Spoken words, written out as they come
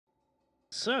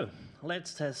So,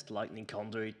 let's test Lightning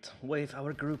Conduit with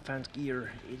our group found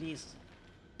gear. It is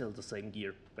still the same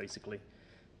gear, basically.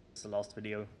 It's the last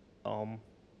video.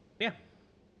 Yeah.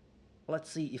 Let's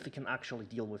see if we can actually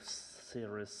deal with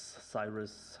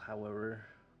Sirus, however.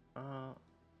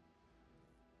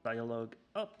 Dialogue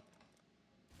up.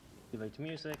 Activate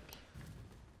music.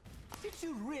 Did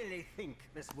you really think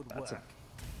this would work? Sirus,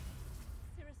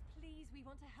 please, we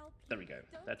want to help you. There we go.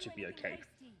 Don't That do should be anything okay.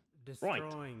 hasty.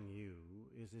 Destroying you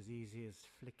is as easy as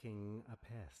flicking a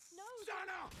pest. No,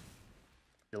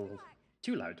 Still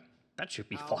too loud. That should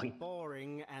be How fine.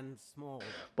 boring and small.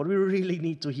 But we really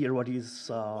need to hear what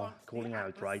he's calling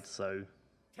out, right? So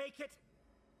Take it.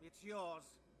 It's yours.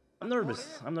 I'm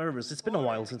nervous. I'm nervous. It's been a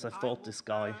while since I've fought this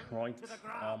guy, right?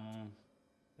 Perhaps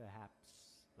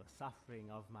the suffering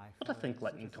of my But I think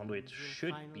fellow Lightning Conduit citizens will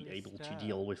should finally be able to stir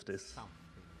deal with this, something.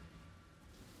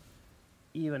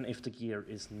 even if the gear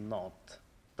is not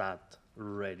that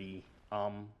ready.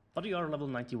 But we are level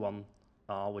 91,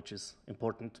 which is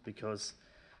important because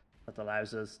that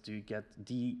allows us to get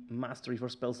the mastery for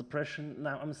spell suppression.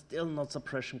 Now I'm still not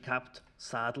suppression capped,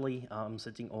 sadly. I'm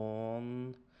sitting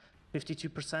on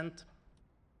 52%.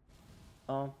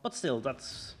 But still,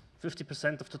 that's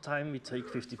 50% of the time we take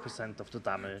 50% of the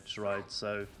damage, right?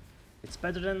 So it's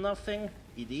better than nothing.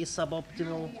 It is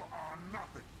suboptimal.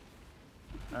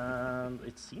 And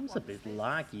it seems a bit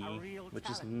laggy, which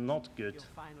is not good. You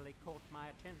finally caught my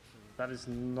attention. That is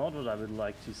not what I would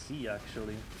like to see,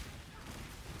 actually.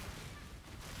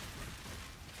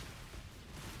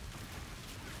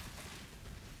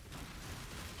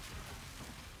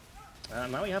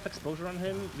 Now we have exposure on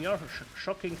him. We are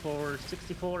shocking for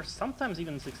 64, sometimes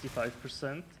even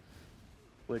 65%,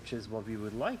 which is what we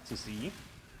would like to see.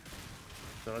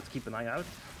 So let's keep an eye out.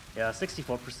 Yeah,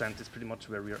 64% is pretty much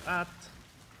where we're at.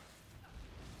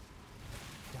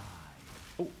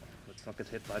 Oh, let's not get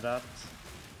hit by that.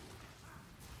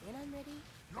 when I'm ready.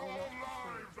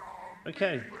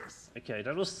 Okay, okay,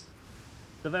 that was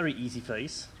the very easy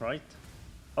phase, right?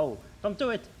 Oh, don't do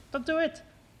it! Don't do it!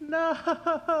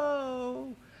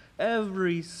 No!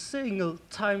 Every single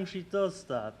time she does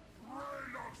that.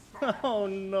 Oh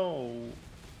no!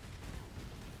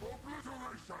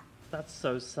 That's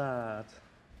so sad.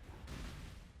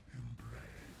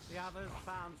 The others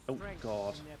found Oh, strength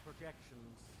God. in their projections.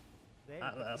 They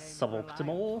That's became reliant.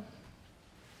 suboptimal.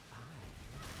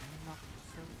 I'm not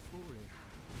so foolish.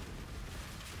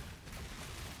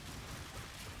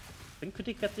 Think we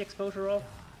did get the exposure off?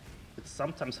 It's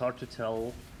sometimes hard to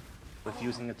tell with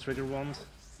using a trigger wand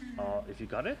if you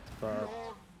got it, but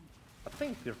I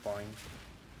think you're fine.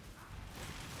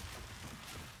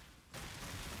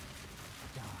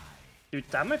 Dude,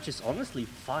 damage is honestly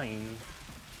fine.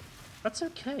 That's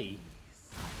okay.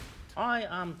 I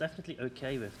am definitely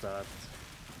okay with that.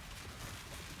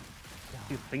 If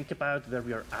you think about where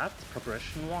we are at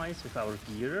progression-wise with our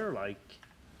gear, like...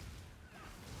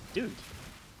 Dude.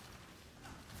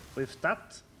 With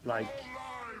that, like,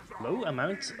 low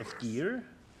amount of gear,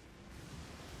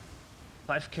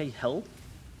 5k health.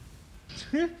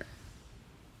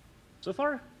 So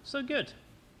far, so good.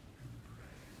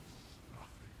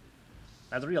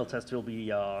 Now the real test will be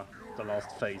the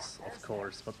last phase, of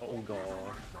course, but oh god.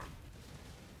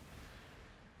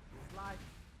 Like,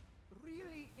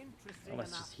 really interesting Well,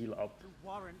 let's enough just heal up. to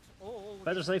warrant all the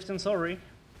Better safe than sorry.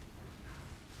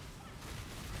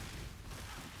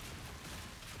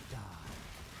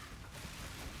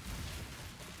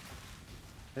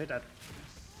 Okay, that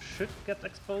should get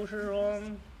exposure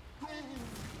on.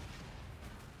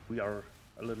 We are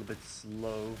a little bit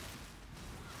slow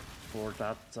for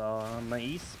that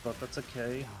maze, but that's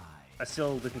okay. I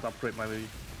still didn't upgrade my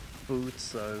boots,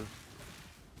 so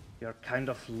we are kind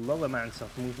of low amounts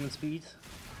of movement speed.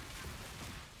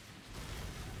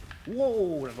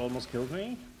 Whoa, that almost killed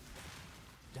me.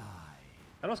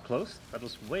 That was close. That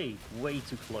was way, way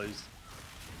too close.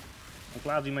 I'm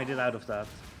glad we made it out of that.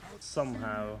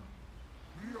 Somehow.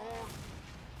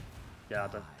 Yeah,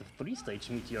 the 3-stage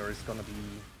meteor is gonna be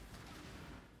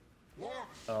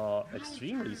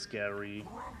extremely scary.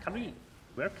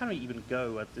 Where can we even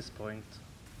go at this point?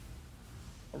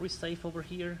 Are we safe over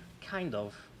here? Kind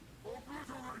of.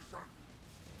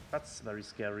 That's very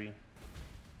scary.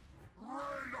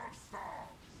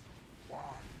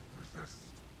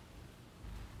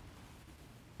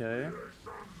 Okay.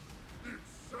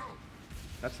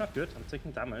 That's not good, I'm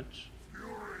taking damage.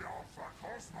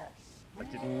 I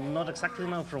did not exactly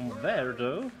know from where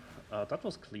though. That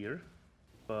was clear.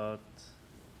 But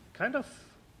kind of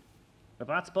a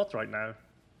bad spot right now.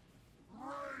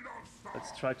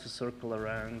 Let's try to circle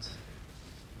around.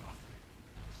 I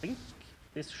think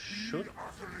this should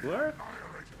work,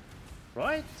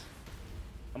 right?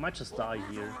 I might just die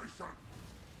here.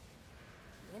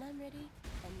 When I'm ready,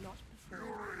 and not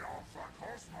before.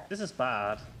 This is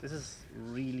bad. This is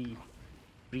really,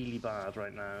 really bad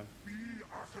right now.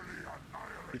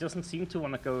 He doesn't seem to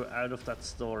want to go out of that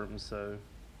storm, so...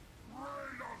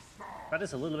 That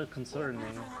is a little bit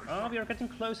concerning. Oh, we are getting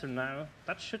closer now.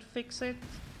 That should fix it.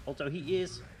 Although he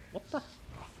is... What the...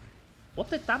 What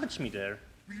did damage me there?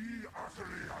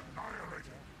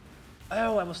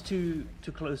 Oh, I was too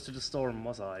close to the storm,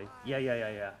 was I?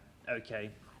 Yeah.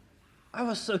 Okay. I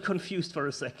was so confused for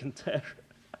a second there.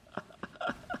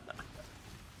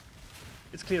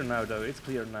 It's clear now, though. It's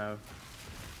clear now.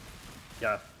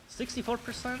 Yeah,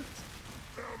 64%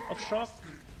 of shock,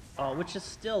 which is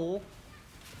still...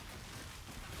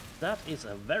 That is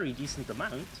a very decent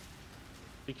amount,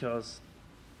 because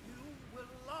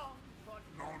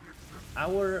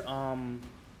our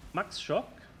max shock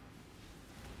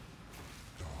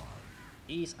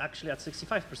is actually at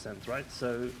 65%, right?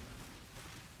 So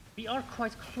we are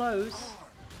quite close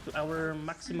to our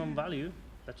maximum value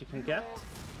that you can get.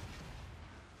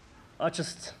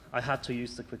 I had to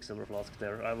use the Quicksilver Flask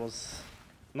there. I was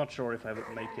not sure if I would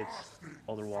make it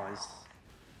otherwise.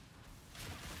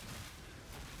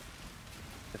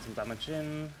 Get some damage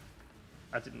in.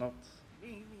 I did not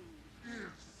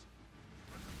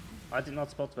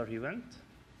spot where he went.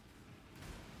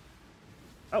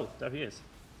 Oh, there he is.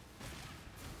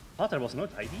 Oh, there was no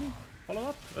die beam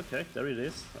follow-up? Okay, there it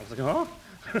is. I was like,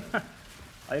 huh?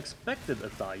 I expected a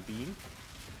die beam.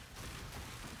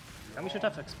 And we should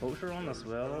have exposure on as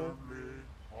well.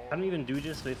 Can we even do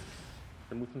this with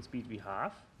the movement speed we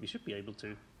have? We should be able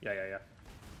to. Yeah.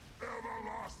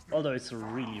 Although it's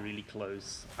really, really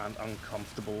close and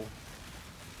uncomfortable.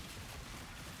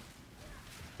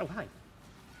 Oh, hi.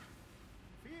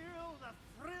 Feel the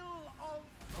thrill of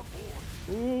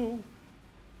the Ooh.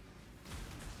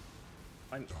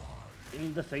 I'm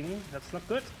in the thing. That's not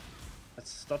good.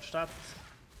 Let's dodge that.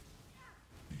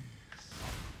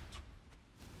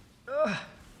 Ugh.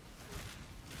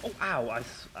 Oh, ow.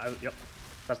 Yep.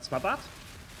 That's my bad.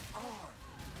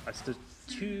 I stood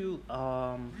too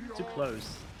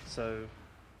close, so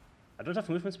I don't have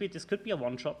movement speed. This could be a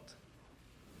one-shot.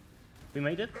 We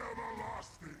made it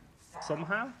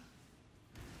somehow.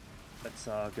 Let's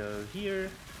go here.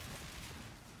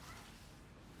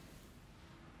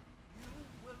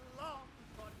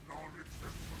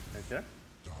 Okay.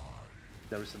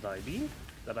 There is a die beam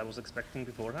that I was expecting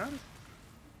beforehand.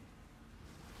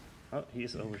 Oh, he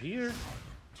is over here.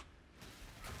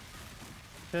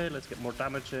 Okay, let's get more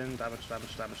damage in. Damage.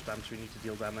 We need to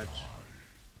deal damage.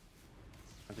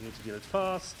 And we need to deal it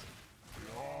fast.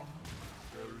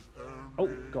 Oh,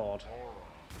 God.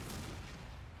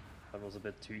 That was a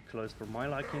bit too close for my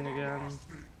liking again.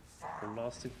 For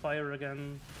lasting fire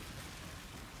again.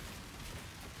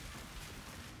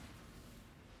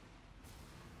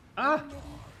 Ah!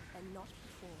 And not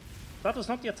before. That was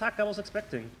not the attack I was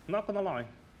expecting. Not gonna lie.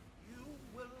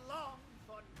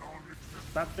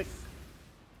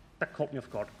 That caught me off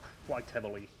guard quite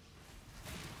heavily.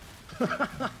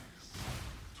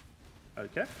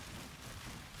 Okay.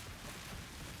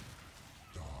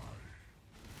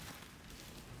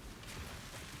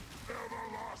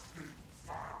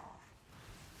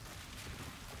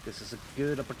 This is a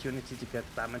good opportunity to get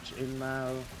damage in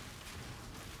now.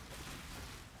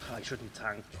 I shouldn't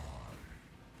tank.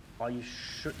 Oh, you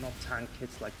should not tank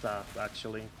hits like that,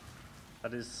 actually.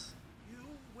 That is...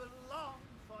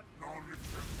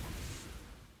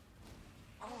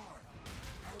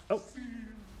 Oh!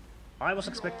 I was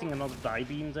expecting another die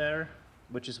beam there,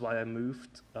 which is why I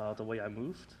moved the way I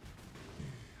moved.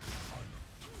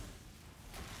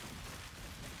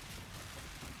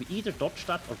 We either dodged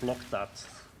that or blocked that.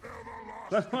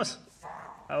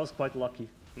 I was quite lucky,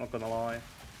 not gonna lie.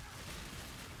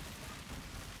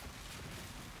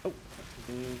 Oh,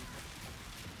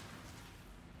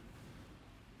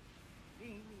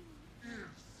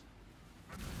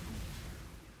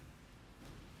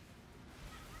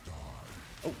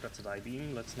 oh, that's a die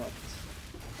beam. Let's not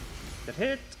get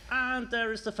hit. And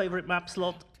there is the favorite map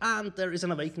slot. And there is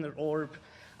an Awakener Orb.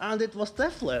 And it was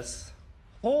deathless.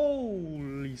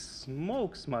 Holy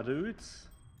smokes, my dudes.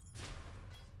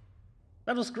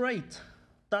 That was great.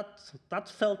 That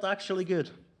felt actually good.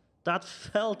 That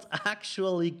felt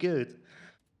actually good.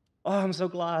 Oh, I'm so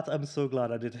glad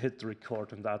I did hit the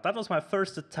record on that. That was my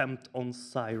first attempt on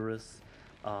Sirus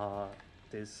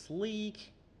this league.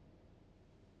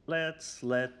 Let's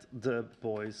let the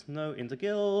boys know in the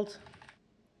guild.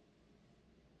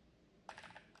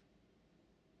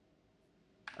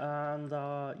 And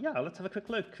yeah, let's have a quick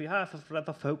look. We have a Breath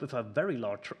of Hope with a very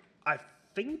large. I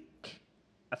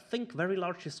think very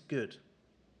large is good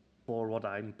for what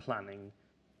I'm planning.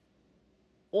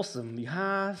 Awesome. We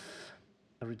have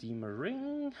a Redeemer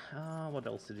Ring. What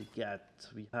else did we get?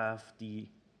 We have the.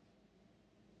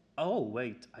 Oh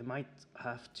wait, I might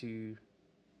have to.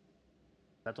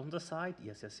 That on the side.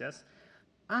 Yes, yes, yes.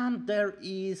 And there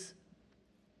is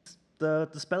the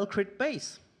spell crit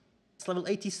base. It's level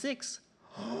 86.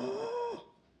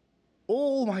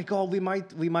 Oh my god, we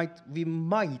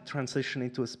might transition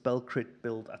into a spell crit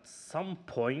build at some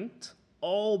point.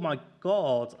 Oh my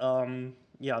god.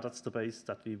 Yeah, that's the base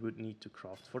that we would need to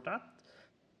craft for that.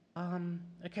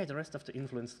 Okay, the rest of the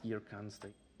influence gear can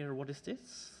stay here. What is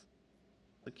this?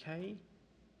 Okay.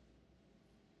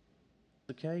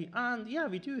 Okay, and yeah,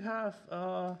 we do have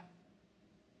an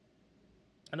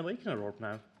Awakener Orb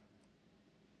now.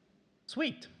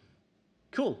 Sweet.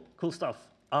 Cool stuff.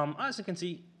 As you can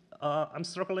see, I'm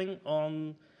struggling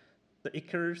on the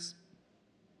Ichors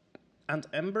and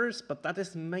Embers, but that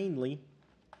is mainly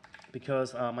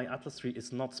because my Atlas tree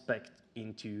is not spec'd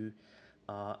into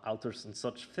altars and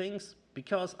such things,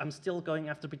 because I'm still going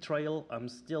after Betrayal, I'm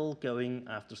still going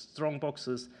after Strong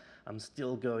Boxes, I'm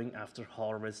still going after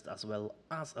Harvest, as well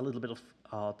as a little bit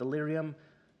of Delirium,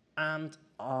 and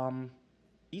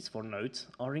these 4 nodes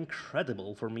are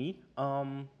incredible for me,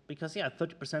 because yeah,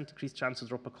 30% increased chance to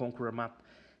drop a Conqueror map.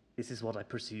 This is what I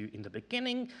pursue in the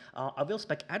beginning. I will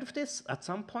spec out of this at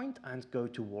some point and go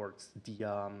towards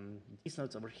the these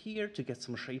nodes over here to get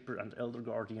some Shaper and Elder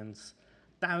Guardians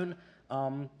down.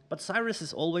 But Sirus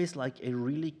is always like a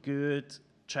really good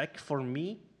check for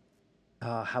me,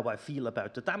 how I feel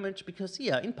about the damage, because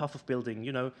yeah, in Path of Building,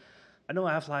 you know, I know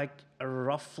I have like a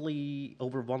roughly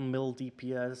over 1 mil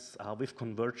DPS. With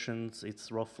Convergence,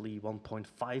 it's roughly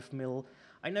 1.5 mil.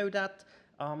 I know that,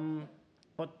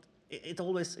 but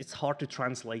it's hard to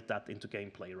translate that into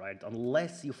gameplay, right?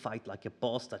 Unless you fight like a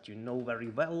boss that you know very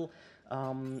well.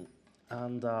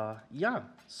 Yeah,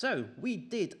 so we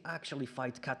did actually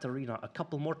fight Katarina a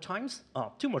couple more times,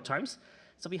 2 more times.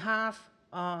 So we have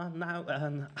now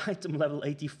an item level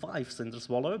 85 Cinder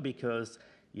Swallow, because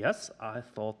yes, I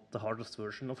thought the hardest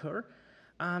version of her.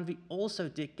 And we also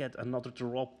did get another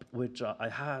drop, which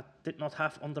I did not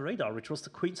have on the radar, which was the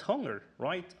Queen's Hunger,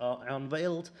 right?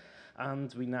 Unveiled,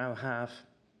 and we now have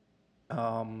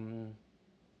 8%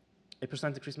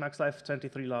 increased max life,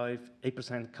 23 life,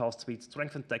 8% cast speed,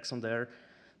 strength and dex on there,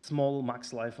 small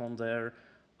max life on there.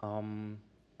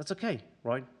 That's okay,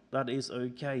 right? That is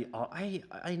okay.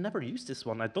 I never used this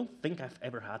one. I don't think I've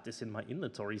ever had this in my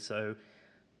inventory, so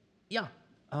yeah.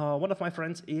 One of my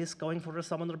friends is going for a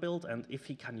summoner build, and if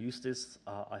he can use this,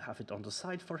 I have it on the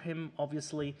side for him,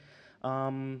 obviously.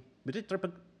 We did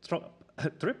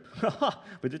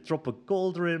we did drop a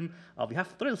gold rim. We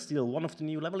have Thrill Steel, one of the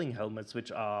new leveling helmets,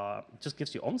 which just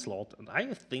gives you Onslaught, and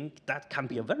I think that can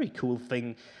be a very cool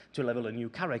thing to level a new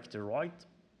character, right?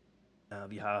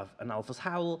 We have an Alpha's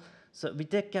Howl. So we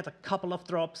did get a couple of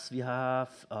drops. We have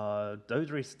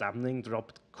Dodri's Damning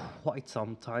dropped quite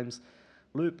sometimes.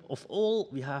 Loop of All,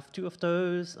 we have 2 of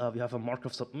those. We have a Mark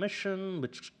of Submission,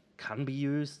 which can be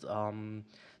used. And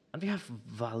we have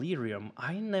Valerium.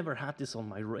 I never had this on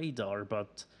my radar,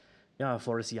 but yeah,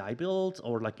 for a CI build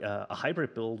or like a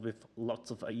hybrid build with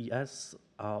lots of AES,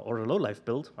 or a low life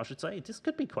build, I should say, this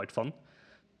could be quite fun.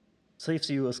 Saves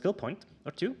you a skill point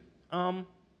or 2.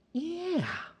 Yeah.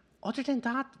 Other than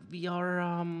that, we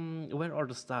are, where are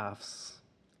the staffs?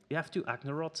 We have 2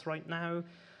 Agnarots right now,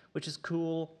 which is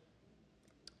cool.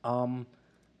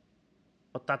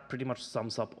 But that pretty much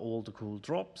sums up all the cool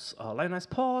drops.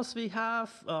 Lionized Paws we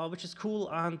have, which is cool,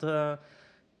 and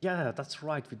yeah, that's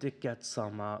right, we did get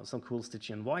some cool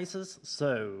Stygian Vices,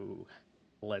 so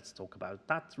let's talk about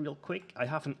that real quick. I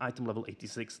have an item level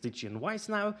 86 Stygian Vice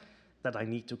now that I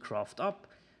need to craft up,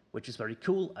 which is very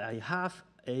cool. I have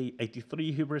a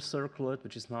 83 Hubris Circlet,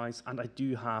 which is nice, and I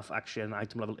do have actually an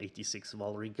item level 86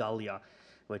 Valry Gallia,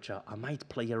 which I might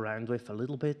play around with a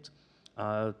little bit.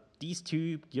 These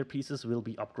 2 gear pieces will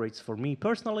be upgrades for me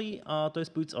personally. Those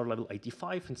boots are level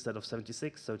 85 instead of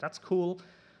 76, so that's cool.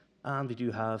 And we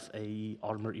do have a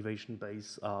armor evasion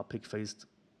base pig-faced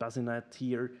bassinet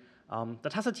here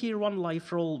that has a tier 1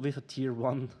 life roll with a tier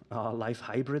 1 life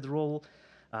hybrid roll,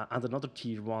 and another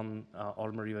tier 1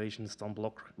 armor evasion, stun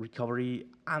block recovery,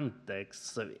 and dex.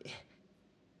 So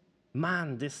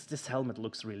man, this helmet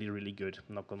looks really, really good,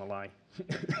 I'm not gonna lie.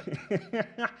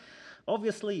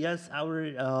 Obviously, yes,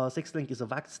 our 6th link is a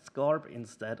Waxed Garb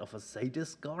instead of a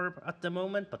Sadist Garb at the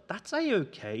moment, but that's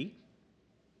okay.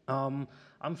 I'm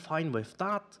fine with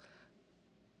that.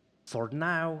 for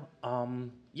now,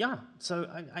 yeah, so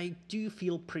I do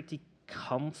feel pretty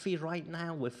comfy right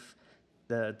now with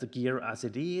the gear as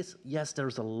it is. Yes,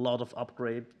 there's a lot of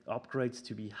upgrades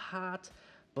to be had,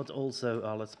 but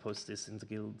also let's post this in the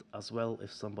guild as well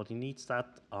if somebody needs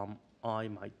that. I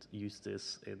might use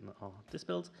this in this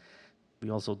build. We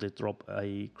also did drop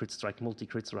a crit strike,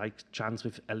 multi-crit strike chance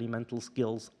with elemental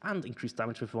skills and increased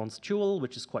damage with one's jewel,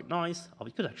 which is quite nice.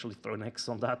 We could actually throw an X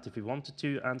on that if we wanted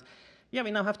to. And yeah, we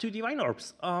now have 2 divine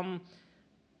orbs.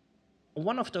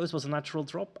 One of those was a natural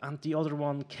drop, and the other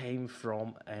one came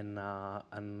from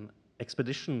an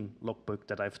expedition logbook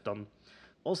that I've done.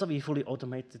 Also, we fully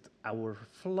automated our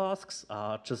flasks,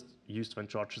 just used when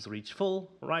charges reach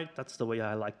full, right? That's the way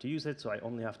I like to use it, so I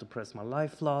only have to press my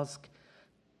life flask.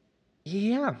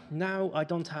 Yeah, now I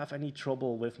don't have any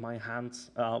trouble with my hands,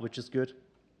 which is good.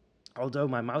 Although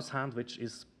my mouse hand, which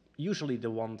is usually the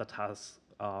one that has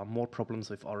more problems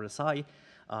with RSI,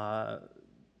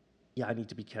 yeah, I need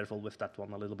to be careful with that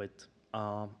one a little bit.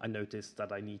 I noticed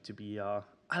that I need to be a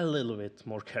little bit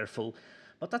more careful,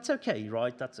 but that's okay,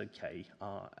 right? That's okay.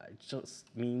 It just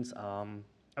means I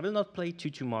will not play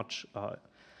too much.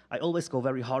 I always go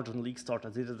very hard on League Start. I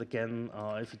did it again.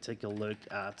 If you take a look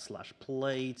at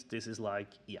 /played, this is like,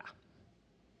 yeah.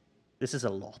 This is a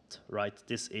lot, right?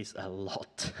 This is a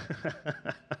lot.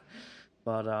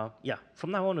 But yeah,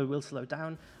 from now on we will slow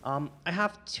down. I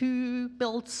have 2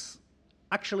 builds,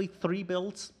 actually 3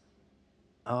 builds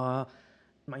in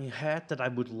my head that I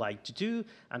would like to do,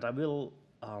 and I will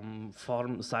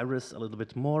farm Sirus a little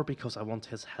bit more because I want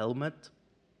his helmet.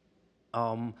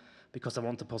 Because I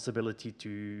want the possibility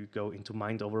to go into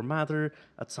Mind over Matter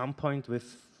at some point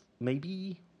with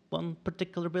maybe one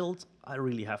particular build. I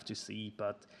really have to see,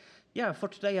 but yeah, for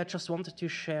today I just wanted to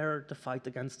share the fight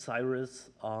against Sirus,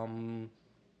 and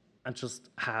just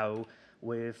how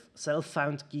with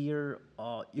self-found gear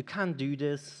you can do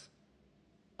this.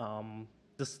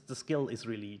 The skill is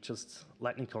really just,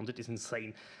 Lightning Conduit is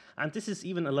insane. And this is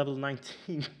even a level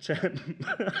 19 gem.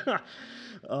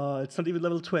 It's not even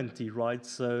level 20, right?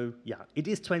 So yeah, it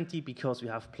is 20 because we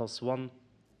have +1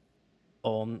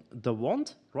 on the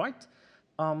wand, right?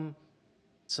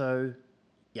 So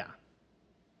yeah,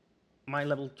 my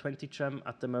level 20 gem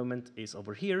at the moment is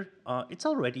over here. It's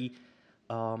already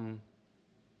level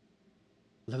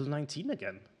 19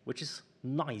 again, which is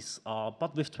nice,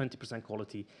 but with 20%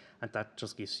 quality, and that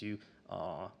just gives you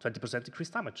 20%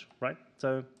 increased damage, right?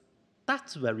 So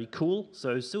that's very cool.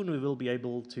 So soon we will be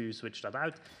able to switch that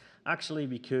out. Actually,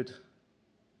 we could...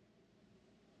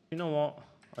 You know what?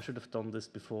 I should have done this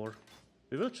before.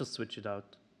 We will just switch it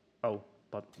out. Oh,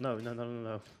 but no.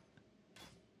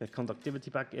 Get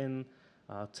conductivity back in.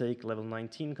 Take level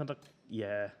 19 conduct...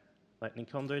 Yeah, Lightning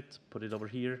Conduit. Put it over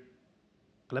here.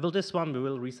 Level this one. We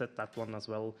will reset that one as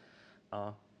well.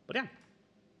 But yeah,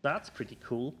 that's pretty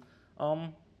cool.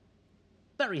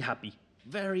 Very happy.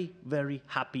 Very, very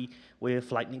happy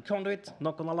with Lightning Conduit,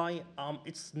 not gonna lie.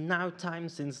 It's now time,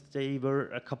 since there were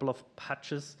a couple of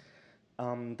patches,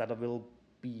 that I will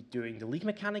be doing the League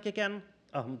mechanic again,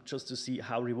 just to see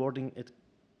how rewarding it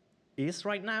is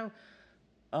right now.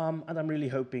 And I'm really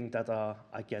hoping that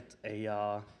I get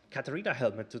a Katarina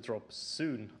helmet to drop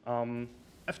soon.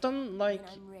 I've done like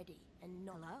I'm ready and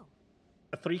not low.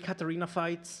 3 Katarina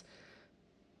fights,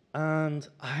 and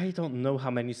I don't know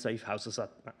how many safe houses are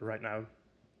right now.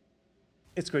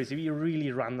 It's crazy. We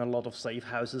really ran a lot of safe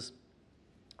houses.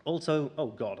 Also, oh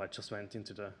god, I just went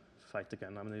into the fight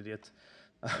again. I'm an idiot.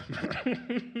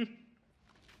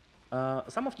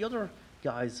 Some of the other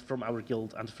guys from our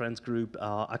guild and friends group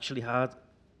actually had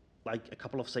like a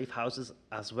couple of safe houses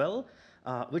as well,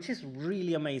 which is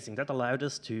really amazing. That allowed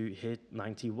us to hit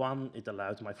 91. It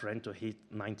allowed my friend to hit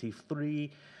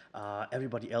 93.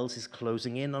 Everybody else is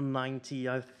closing in on 90,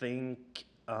 I think.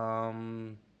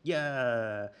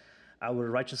 Yeah,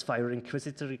 our Righteous Fire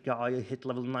Inquisitor guy hit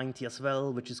level 90 as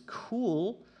well, which is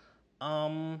cool.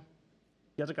 The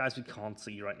other guys we can't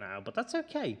see right now, but that's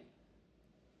okay.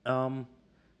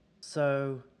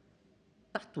 So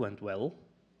that went well.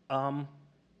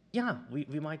 Yeah,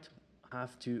 we might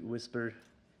have to whisper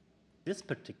this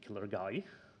particular guy.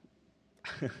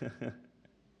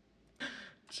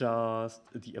 Just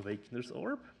the Awakener's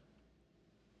Orb,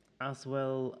 as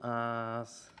well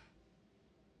as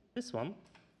this one.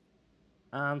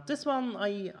 And this one,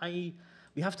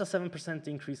 we have the 7%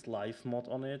 increased life mod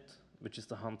on it, which is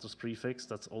the Hunter's Prefix.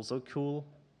 That's also cool.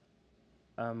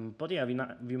 But yeah,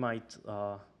 we might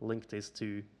link this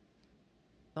to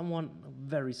someone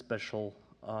very special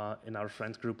in our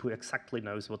friend group who exactly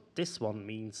knows what this one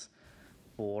means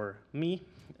for me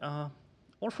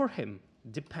or for him.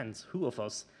 Depends who of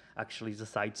us actually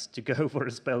decides to go for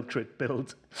a spell crit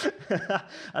build.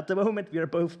 At the moment, we are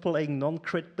both playing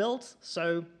non-crit builds,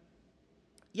 so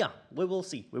yeah, we will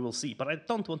see, but I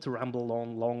don't want to ramble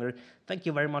on longer. Thank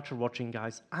you very much for watching,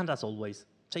 guys, and as always,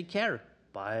 take care,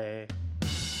 bye.